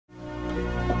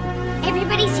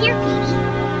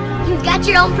got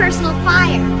your own personal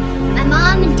choir. My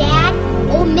mom and dad,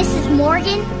 old Mrs.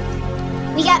 Morgan.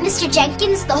 We got Mr.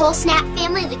 Jenkins, the whole Snap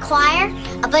family, the choir,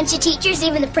 a bunch of teachers,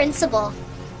 even the principal.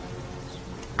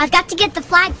 I've got to get the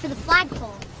flag for the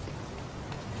flagpole.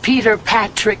 Peter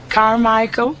Patrick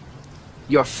Carmichael,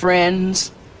 your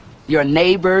friends, your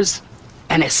neighbors,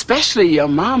 and especially your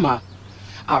mama,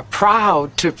 are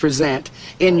proud to present,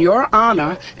 in your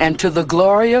honor and to the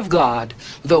glory of God,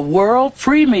 the world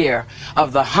premiere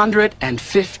of the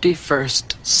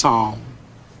 151st Psalm.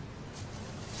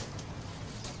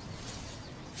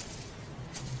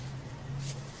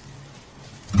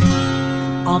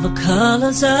 All the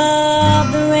colors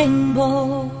of the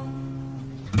rainbow,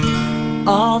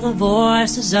 all the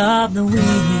voices of the wind,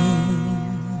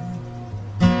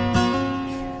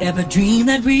 every dream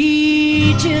that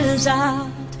reaches out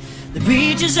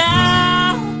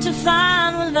to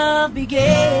find where love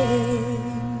begins.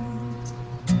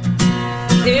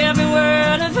 Every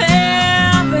word of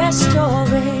every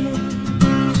story,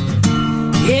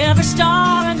 every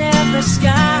star in every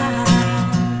sky,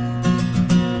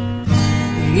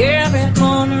 every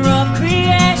corner of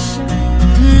creation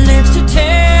lives to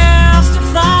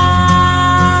testify.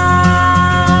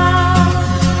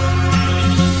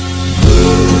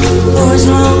 For as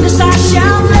long as I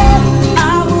shall live, I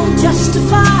will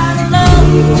justify the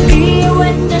love, be a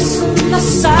witness.